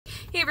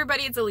Hey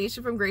everybody, it's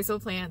Alicia from Graceful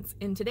Plants,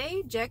 and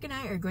today Jack and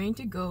I are going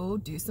to go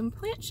do some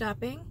plant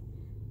shopping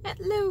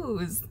at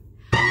Lowe's.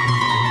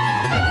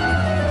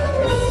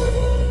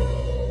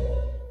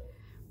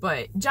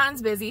 But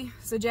John's busy,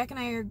 so Jack and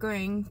I are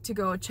going to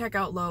go check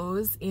out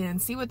Lowe's and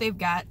see what they've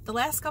got. The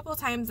last couple of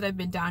times that I've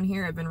been down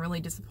here, I've been really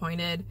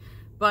disappointed,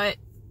 but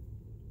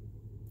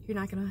you're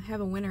not gonna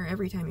have a winner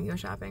every time you go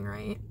shopping,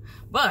 right?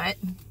 But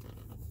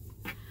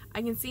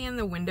I can see in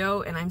the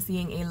window and I'm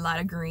seeing a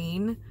lot of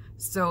green.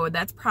 So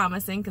that's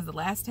promising because the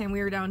last time we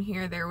were down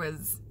here, there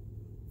was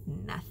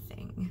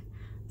nothing.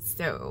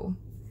 So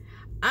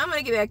I'm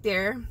gonna get back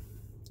there,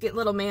 get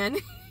little man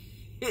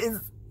his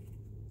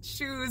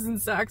shoes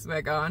and socks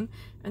back on,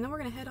 and then we're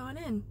gonna head on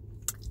in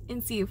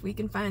and see if we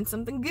can find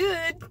something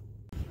good.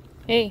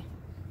 Hey,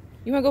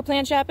 you wanna go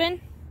plant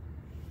shopping?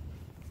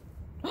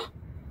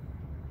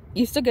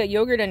 You still got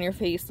yogurt on your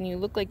face and you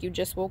look like you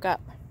just woke up.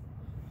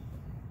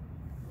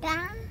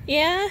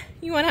 Yeah?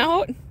 You want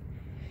out?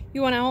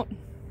 You want out?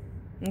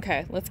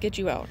 Okay, let's get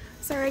you out.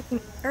 Sorry, I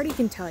already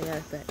can tell you,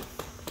 but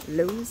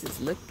Lowe's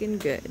is looking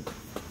good.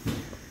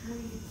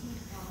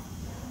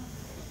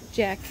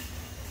 Jack.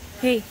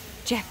 Hey,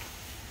 Jack.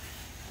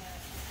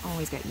 Oh,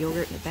 he's got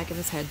yogurt in the back of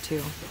his head,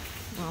 too.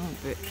 Oh,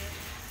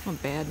 I'm a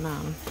bad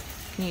mom.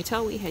 Can you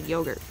tell we had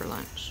yogurt for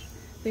lunch?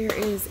 There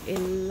is a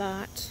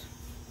lot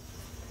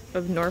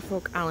of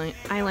Norfolk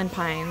Island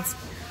pines,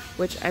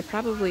 which I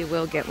probably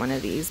will get one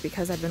of these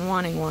because I've been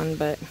wanting one,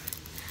 but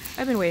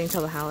I've been waiting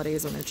till the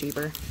holidays when they're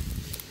cheaper.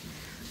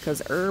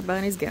 Because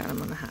everybody's got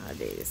them on the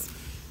holidays.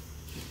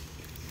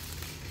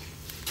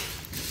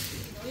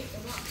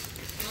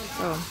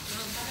 So,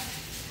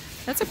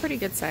 that's a pretty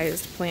good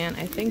sized plant.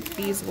 I think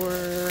these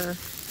were let's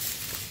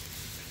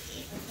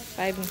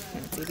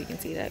see if you can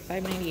see that,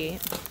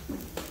 $5.98.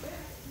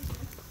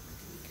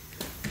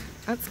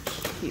 That's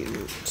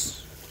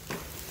cute.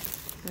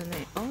 And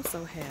they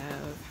also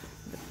have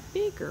the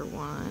bigger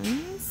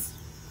ones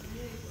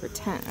for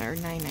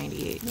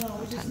 $9.98,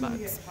 for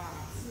 $10.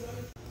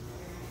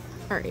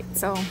 Alright,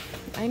 so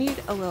I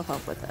need a little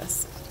help with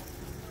this.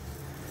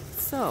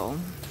 So,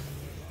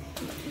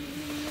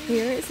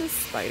 here is a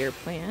spider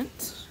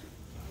plant,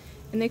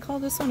 and they call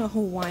this one a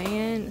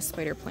Hawaiian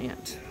spider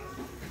plant.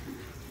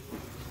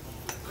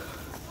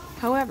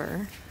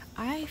 However,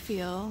 I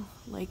feel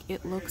like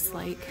it looks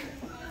like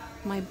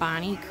my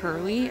Bonnie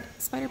Curly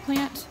spider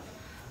plant,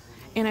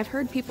 and I've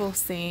heard people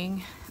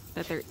saying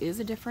that there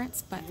is a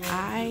difference, but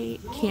I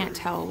can't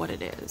tell what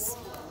it is.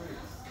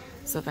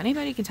 So if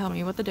anybody can tell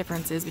me what the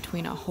difference is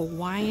between a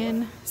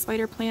Hawaiian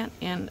spider plant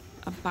and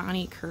a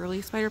Bonnie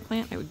Curly spider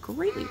plant, I would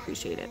greatly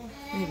appreciate it.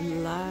 We have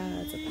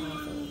lots of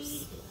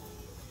pothos.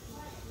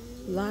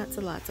 Lots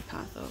and lots of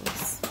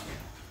pothos.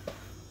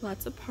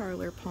 Lots of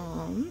parlor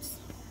palms.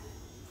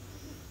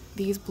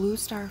 These blue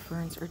star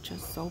ferns are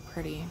just so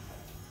pretty.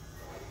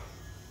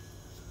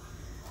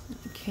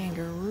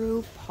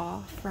 Kangaroo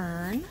paw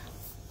fern.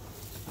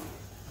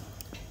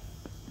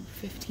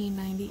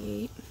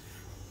 $15.98.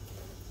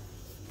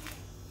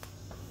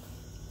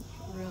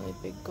 Really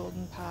big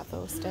golden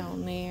pothos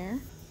down there.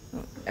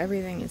 Oh,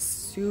 everything is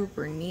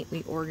super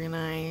neatly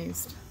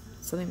organized,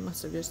 so they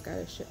must have just got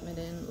a shipment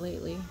in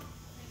lately.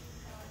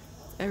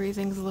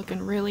 Everything's looking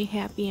really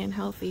happy and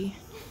healthy.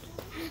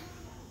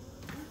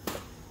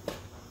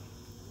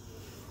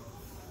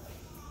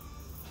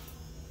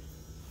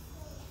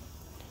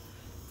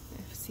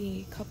 I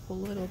see a couple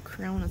little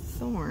crown of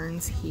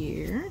thorns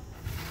here.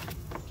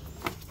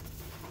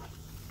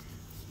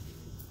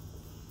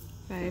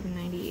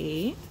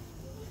 $5.98.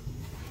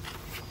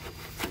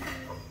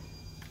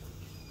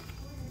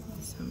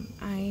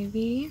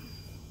 Ivy,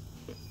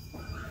 a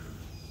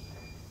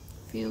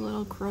few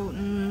little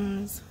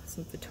crotons,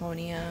 some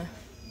Petonia,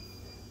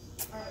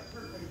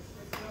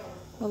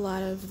 a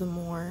lot of the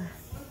more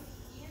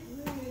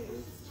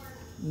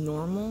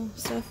normal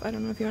stuff, I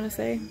don't know if you want to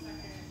say.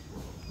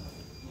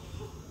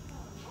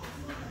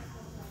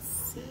 Let's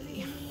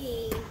see.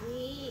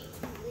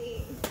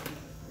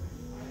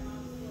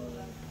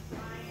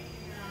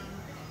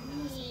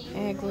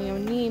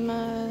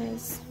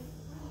 Aglaonemas.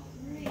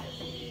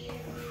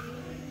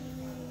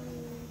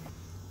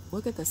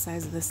 Look at the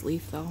size of this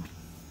leaf, though.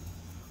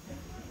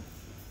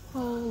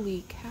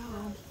 Holy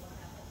cow.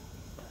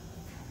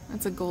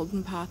 That's a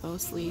golden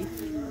pothos leaf.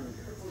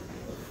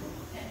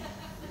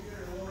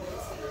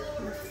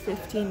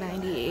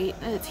 $15.98.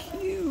 That's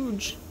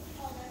huge.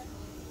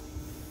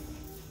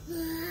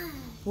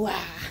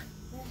 Wow.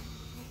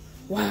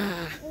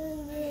 Wow.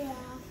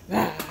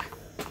 Wow.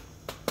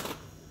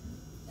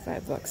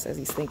 $5 says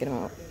he's thinking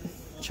about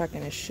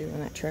chucking his shoe in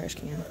that trash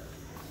can.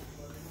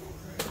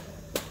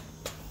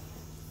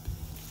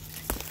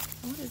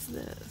 What is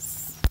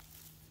this?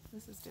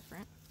 This is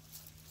different.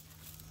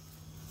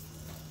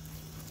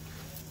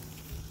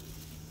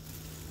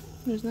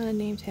 There's not a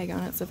name tag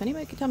on it, so if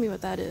anybody could tell me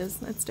what that is,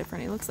 that's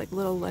different. It looks like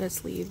little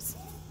lettuce leaves.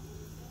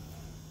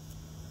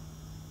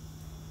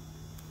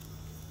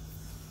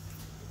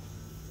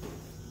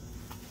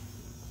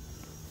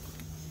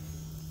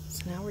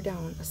 So now we're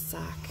down a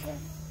sock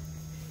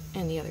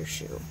and the other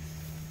shoe.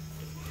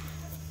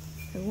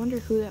 I wonder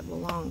who that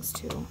belongs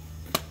to.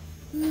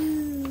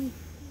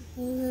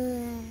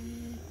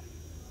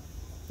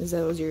 Is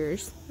those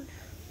yours?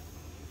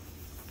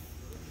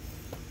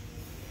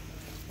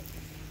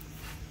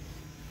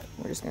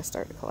 We're just gonna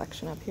start a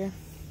collection up here.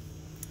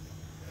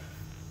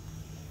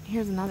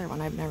 Here's another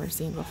one I've never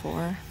seen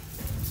before.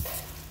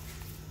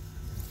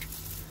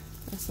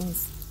 This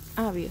one's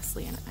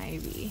obviously an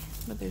ivy,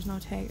 but there's no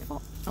tag.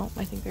 Oh,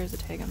 I think there's a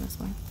tag on this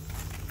one.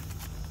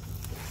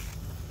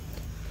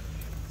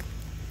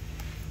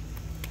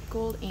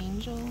 Gold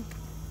angel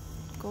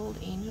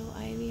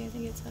ivy, I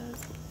think it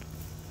says.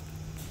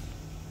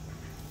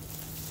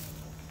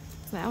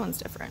 So that one's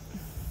different.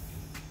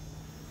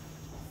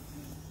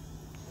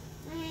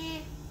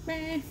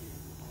 There's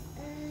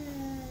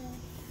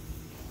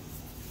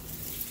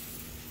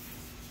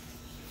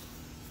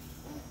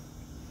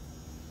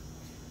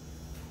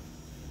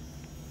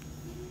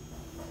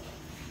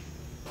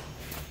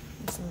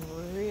some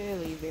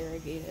really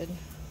variegated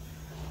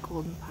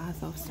golden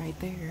pothos right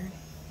there.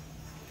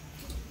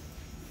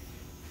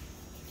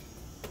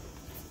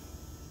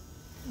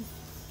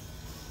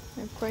 I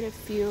have quite a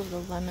few of the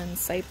lemon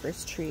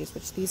cypress trees,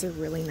 which these are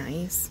really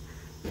nice.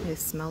 They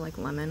smell like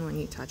lemon when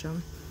you touch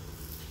them.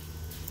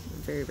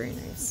 Very, very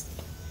nice.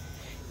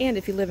 And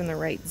if you live in the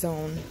right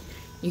zone,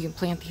 you can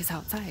plant these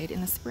outside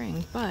in the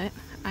spring, but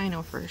I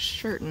know for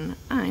certain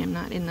I am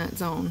not in that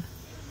zone.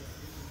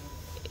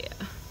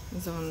 Yeah,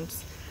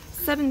 zones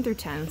 7 through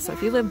 10, so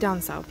if you live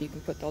down south, you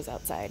can put those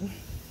outside.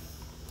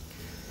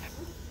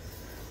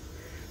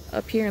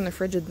 Up here in the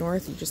frigid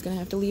north, you're just gonna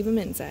have to leave them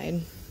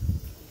inside.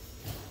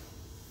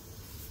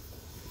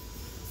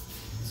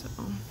 So,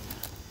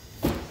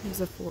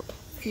 there's a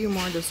few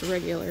more just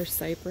regular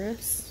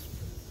cypress.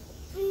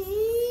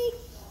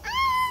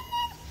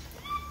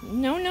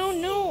 No, no,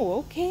 no,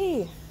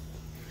 okay.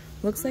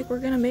 Looks like we're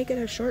gonna make it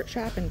a short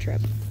shopping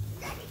trip.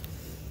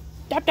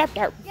 Darp, darp,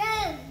 darp.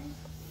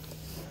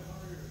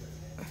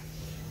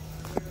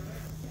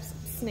 There's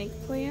some snake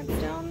plants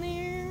down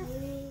there.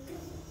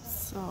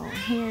 So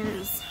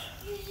here's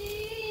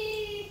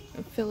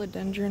a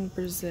philodendron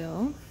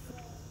Brazil.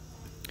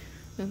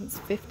 It's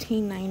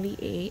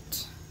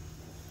 $15.98.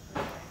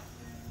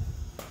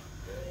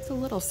 It's a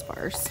little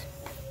sparse,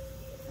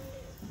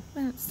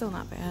 but it's still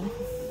not bad.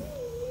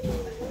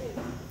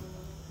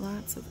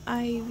 Lots of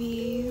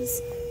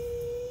ivies.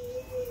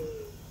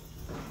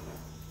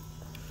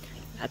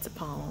 Lots of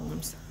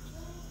palms.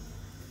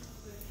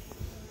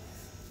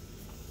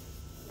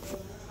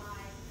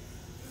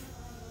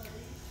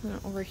 And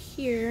over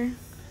here,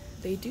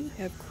 they do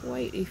have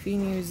quite a few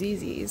new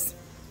ZZs.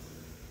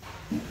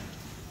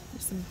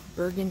 There's some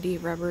burgundy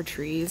rubber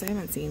trees. I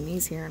haven't seen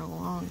these here in a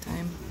long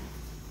time.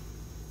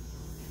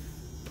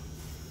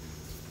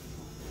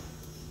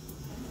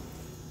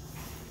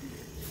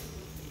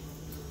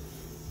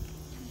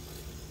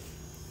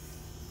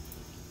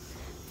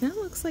 That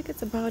looks like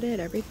it's about it.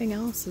 Everything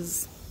else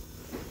is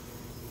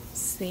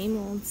same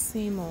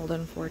old,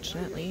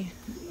 unfortunately.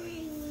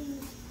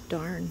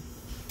 Darn.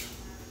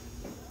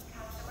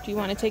 Do you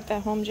want to take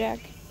that home, Jack?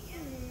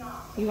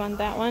 You want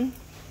that one?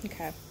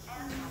 Okay.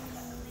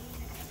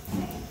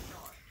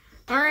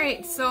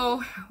 Alright,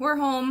 so we're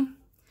home.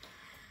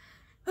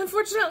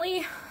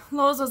 Unfortunately,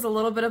 Lowe's was a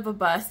little bit of a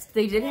bust.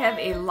 They did have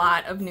a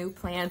lot of new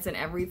plants and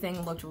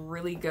everything looked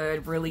really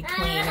good, really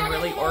clean, and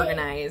really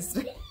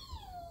organized.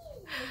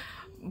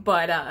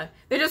 But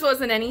there just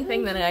wasn't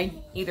anything that I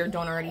either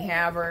don't already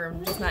have or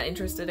I'm just not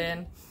interested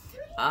in.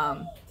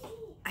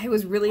 I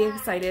was really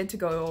excited to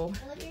go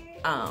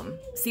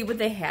see what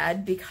they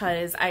had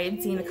because I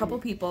had seen a couple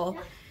people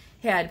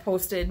had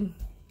posted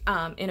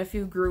in a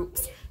few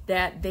groups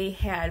that they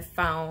had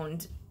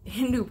found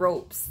Hindu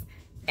ropes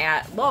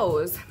at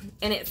Lowe's,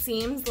 and it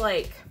seems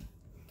like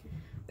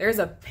there's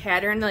a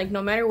pattern, like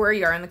no matter where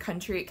you are in the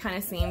country, it kind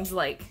of seems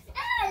like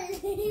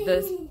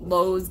the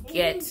Lowe's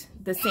get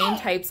the same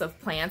types of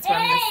plants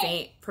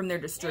from their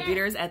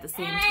distributors at the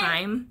same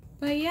time.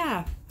 But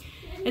yeah.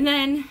 And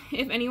then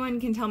if anyone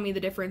can tell me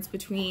the difference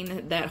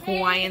between that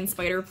Hawaiian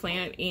spider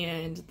plant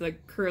and the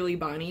curly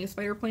Bonnie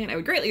spider plant, I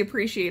would greatly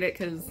appreciate it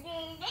because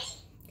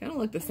kind of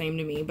look the same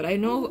to me. But I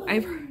know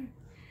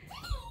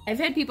I've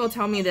had people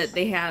tell me that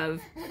they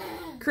have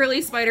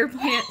curly spider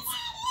plants.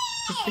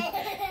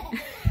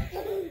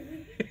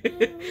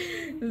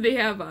 They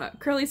have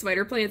curly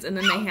spider plants and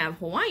then they have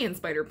Hawaiian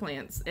spider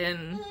plants,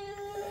 and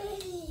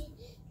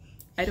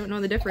I don't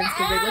know the difference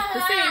because they look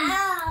the same.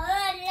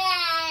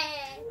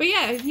 But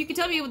yeah, if you could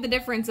tell me what the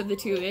difference of the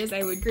two is,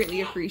 I would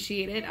greatly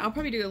appreciate it. I'll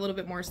probably do a little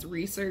bit more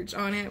research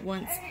on it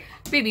once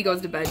baby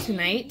goes to bed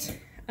tonight.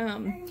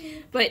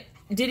 But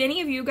did any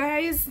of you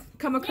guys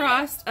come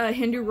across a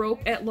Hindu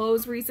rope at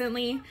Lowe's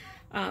recently?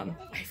 I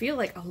feel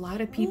like a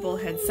lot of people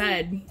had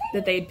said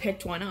that they'd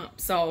picked one up.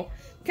 So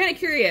kind of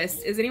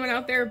curious, is anyone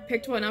out there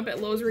picked one up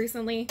at Lowe's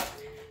recently?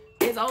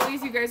 As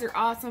always, you guys are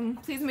awesome.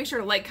 Please make sure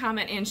to like,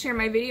 comment, and share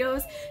my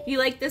videos. If you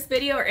like this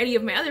video or any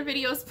of my other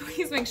videos,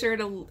 please make sure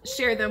to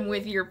share them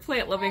with your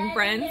plant-loving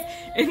friends.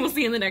 And we'll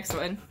see you in the next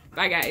one.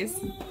 Bye, guys.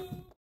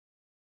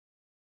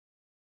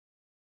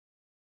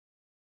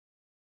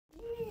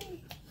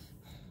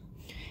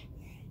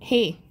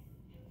 Hey.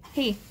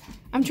 Hey,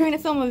 I'm trying to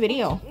film a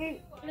video.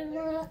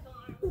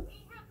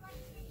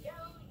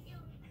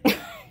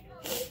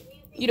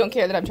 You don't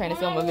care that I'm trying to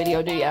film a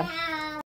video, do ya?